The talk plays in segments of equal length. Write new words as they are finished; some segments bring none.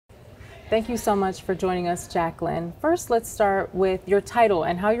Thank you so much for joining us, Jacqueline. First, let's start with your title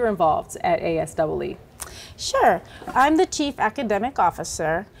and how you're involved at ASEE. Sure. I'm the Chief Academic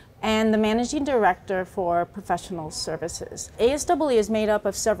Officer and the Managing Director for Professional Services. ASEE is made up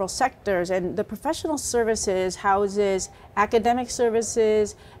of several sectors, and the professional services houses academic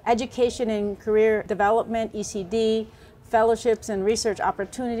services, education and career development, ECD, fellowships and research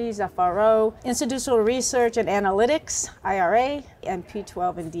opportunities, FRO, institutional research and analytics, IRA, and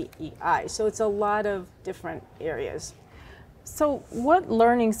P12 and DEI. So it's a lot of different areas. So what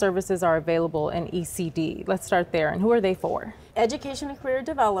learning services are available in ECD? Let's start there, and who are they for? Education and Career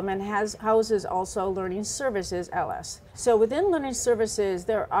Development houses also Learning Services, LS. So within Learning Services,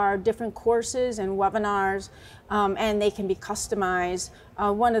 there are different courses and webinars, and they can be customized.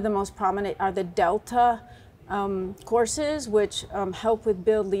 One of the most prominent are the Delta courses, which help with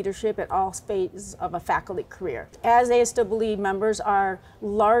build leadership at all phases of a faculty career. As ASEE members are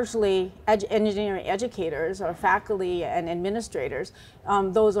largely engineering educators or faculty and administrators,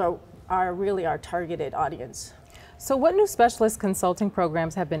 those are really our targeted audience. So what new specialist consulting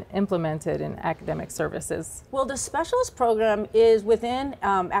programs have been implemented in academic services? Well, the specialist program is within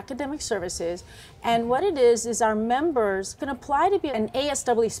academic services, and what it is our members can apply to be an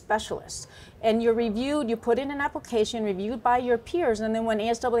ASEE specialist. And you're reviewed, you put in an application reviewed by your peers, and then when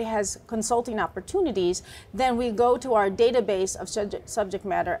ASEE has consulting opportunities, then we go to our database of subject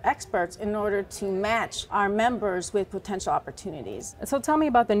matter experts in order to match our members with potential opportunities. So tell me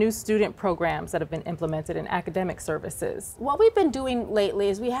about the new student programs that have been implemented in academic services. What we've been doing lately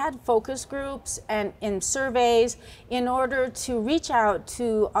is we had focus groups and in surveys in order to reach out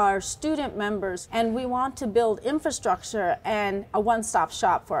to our student members, and we want to build infrastructure and a one-stop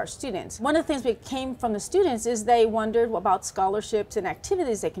shop for our students. One of the things we came from the students is they wondered about scholarships and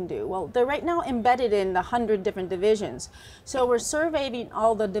activities they can do. Well, they're right now embedded in 100 different divisions. So we're surveying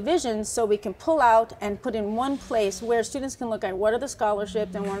all the divisions so we can pull out and put in one place where students can look at what are the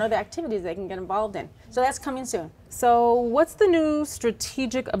scholarships and what are the activities they can get involved in. So that's coming soon. So what's the new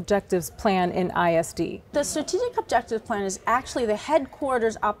strategic objectives plan in ISD? The strategic objectives plan is actually the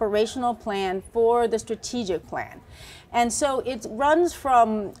headquarters operational plan for the strategic plan. And so it runs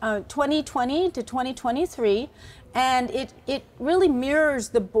from 2020 to 2023, and it really mirrors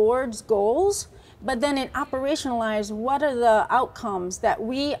the board's goals, but then it operationalized what are the outcomes that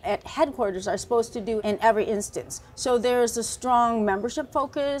we at headquarters are supposed to do in every instance. So there's a strong membership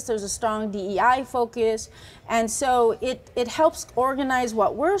focus, there's a strong DEI focus, and so it helps organize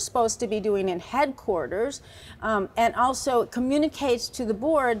what we're supposed to be doing in headquarters, and also communicates to the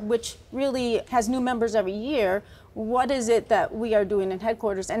board, which really has new members every year. What is it that we are doing in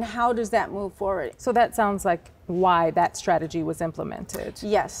headquarters, and how does that move forward? So that sounds like why that strategy was implemented.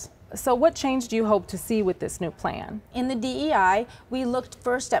 Yes. So what change do you hope to see with this new plan? In the DEI, we looked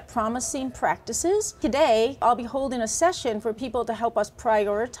first at promising practices. Today, I'll be holding a session for people to help us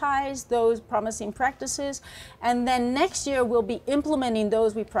prioritize those promising practices, and then next year we'll be implementing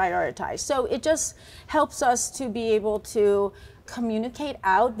those we prioritize. So it just helps us to be able to communicate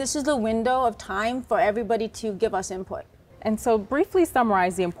out. This is the window of time for everybody to give us input. And so briefly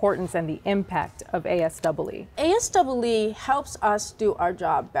summarize the importance and the impact of ASEE. ASEE helps us do our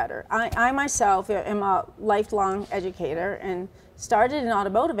job better. I myself am a lifelong educator and started in the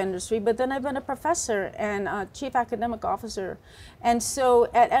automotive industry, but then I've been a professor and a chief academic officer. And so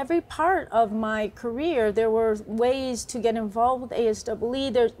at every part of my career, there were ways to get involved with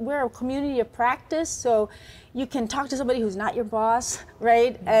ASEE. We're a community of practice, so you can talk to somebody who's not your boss,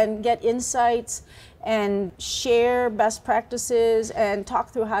 right? And get insights and share best practices and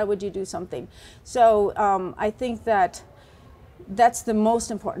talk through how would you do something. So I think that that's the most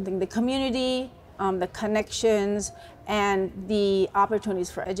important thing, the community, the connections, and the opportunities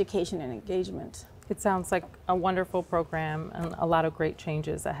for education and engagement. It sounds like a wonderful program and a lot of great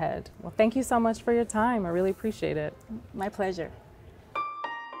changes ahead. Well, thank you so much for your time. I really appreciate it. My pleasure.